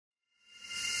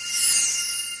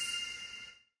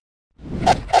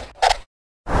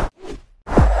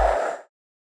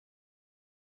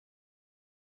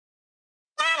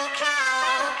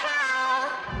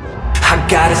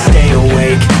gotta stay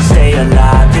awake, stay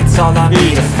alive. It's all on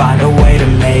me to find a way to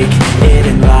make it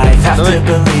in life. Have to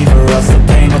believe or else the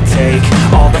pain will take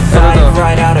all the fight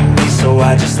right out of me. So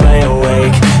I just lay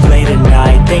awake late at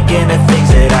night, thinking of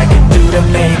things that I can do to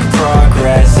make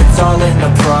progress. It's all in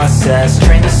the process,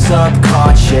 train the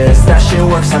subconscious. That shit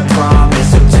works, I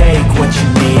promise. So take what you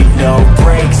need, no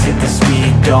breaks, hit the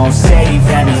speed. Don't save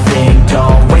anything,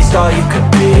 don't waste all you could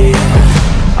be.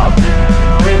 I'll do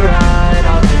it right,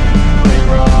 I'll do it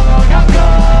wrong. I'm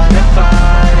gonna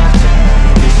fight, I have to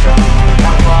be strong.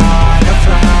 I wanna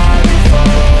fly before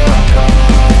I'm gone.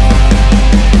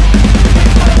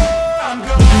 I'm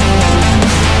gone.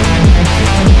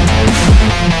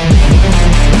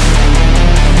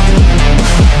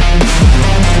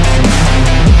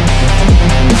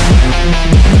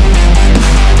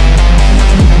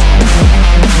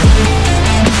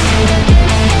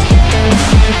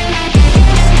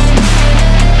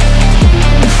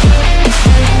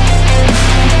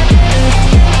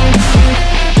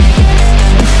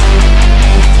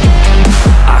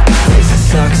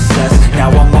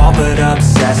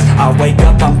 I wake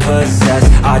up, I'm possessed,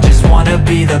 I just wanna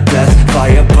be the best.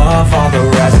 Fly above all the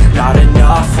rest, not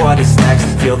enough, what is next?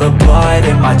 Feel the blood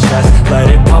in my chest, let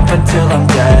it pump until I'm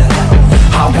dead.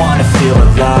 I wanna feel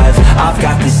alive, I've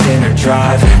got this inner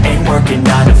drive. Ain't working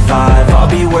 9 to 5, I'll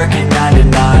be working 9 to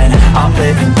 9. I'm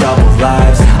living double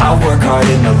lives, I work hard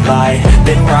in the light,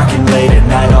 then rocking late at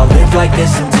night. I'll live like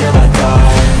this until I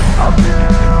die. I'll do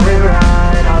it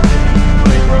right, I'll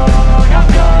do it wrong. I'm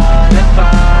gonna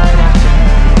fight,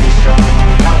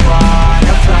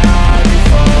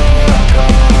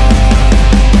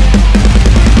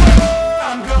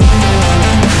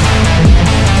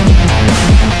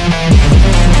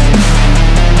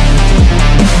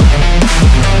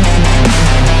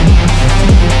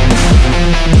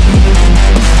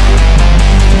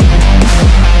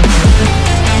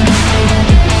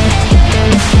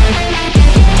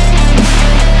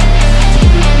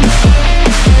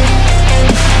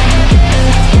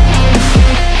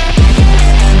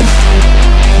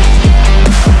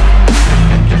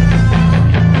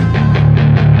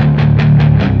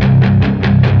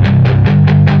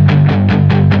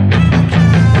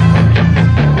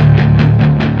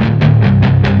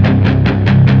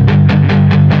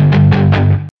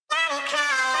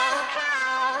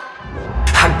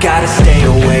 gotta stay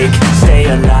awake, stay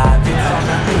alive.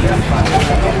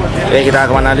 Oke, kita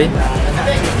kemana nih?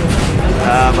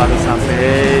 Kita baru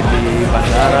sampai di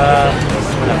bandara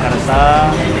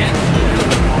Jakarta.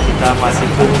 Kita masih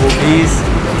tunggu bis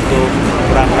untuk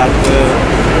berangkat ke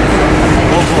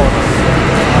Bogor.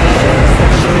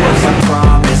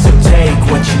 So take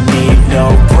what you need,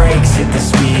 no breaks, hit the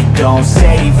speed. Don't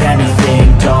save anything,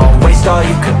 don't waste all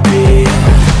you could be.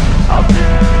 I'll do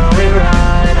it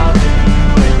right, I'll do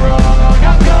it wrong.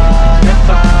 I'm gonna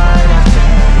fight, I have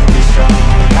to be strong.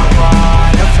 I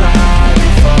wanna fly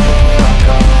before I'm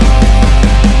gone.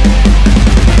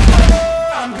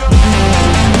 I'm gone.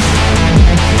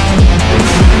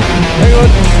 Very good.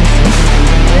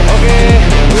 Okay,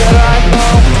 we arrived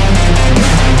now.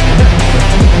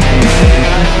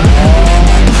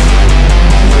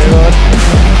 Very good.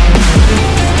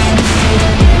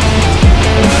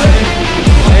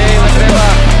 Hey, Mas Reba.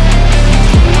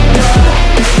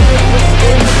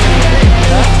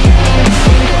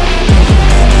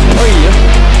 Oh iya.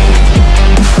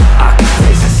 I can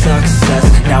taste the success,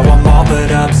 now I'm all but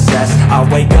obsessed. I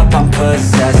wake up, I'm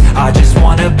possessed, I just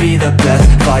wanna be the best.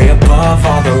 Fly above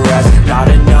all the rest, not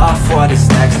enough, what is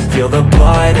next? Feel the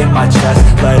blood in my chest,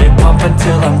 let it pump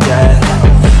until I'm dead.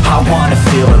 I wanna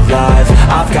feel alive,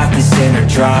 I've got this inner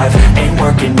drive. Ain't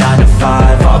working 9 to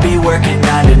 5, I'll be working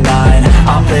 9 to 9.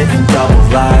 I'm living double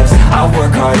lives, I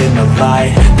work hard in the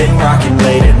light, then rocking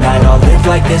late at night. I'll live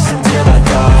like this until I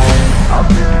die. I'll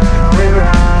do it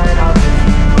right.